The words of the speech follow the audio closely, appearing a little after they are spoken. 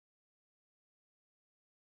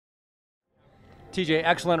TJ,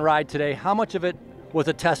 excellent ride today. How much of it was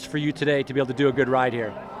a test for you today to be able to do a good ride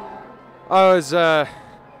here? Oh, it's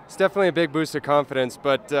definitely a big boost of confidence,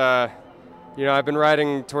 but you know, I've been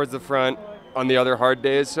riding towards the front on the other hard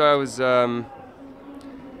days, so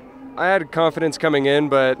I had confidence coming in,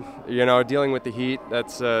 but you know, dealing with the heat,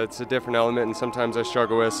 it's a different element, and sometimes I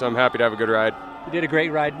struggle with. So I'm happy to have a good ride. You did a great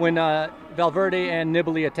ride. When Valverde and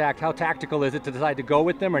Nibali attacked, how tactical is it to decide to go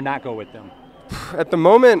with them or not go with them? At the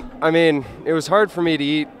moment, I mean, it was hard for me to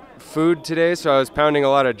eat food today, so I was pounding a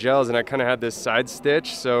lot of gels, and I kind of had this side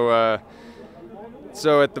stitch. So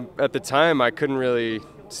at the time, I couldn't really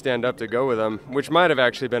stand up to go with them, which might have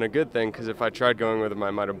actually been a good thing, because if I tried going with them,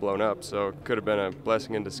 I might have blown up. So it could have been a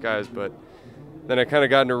blessing in disguise. But then I kind of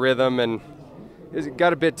got into rhythm, and it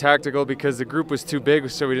got a bit tactical because the group was too big,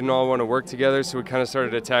 so we didn't all want to work together. So we kind of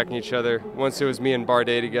started attacking each other. Once it was me and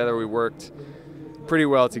Bardet together, we worked pretty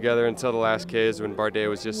well together until the last Ks when Bardet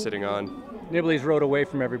was just sitting on. Nibali's rode away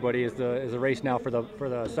from everybody. Is the race now for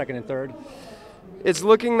the second and third? It's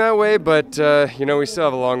looking that way, but you know, we still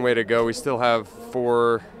have a long way to go. We still have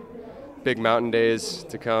 4 big mountain days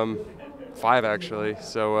to come, 5 actually.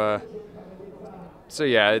 So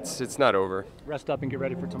yeah, it's not over. Rest up and get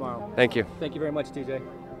ready for tomorrow. Thank you. Thank you very much, TJ.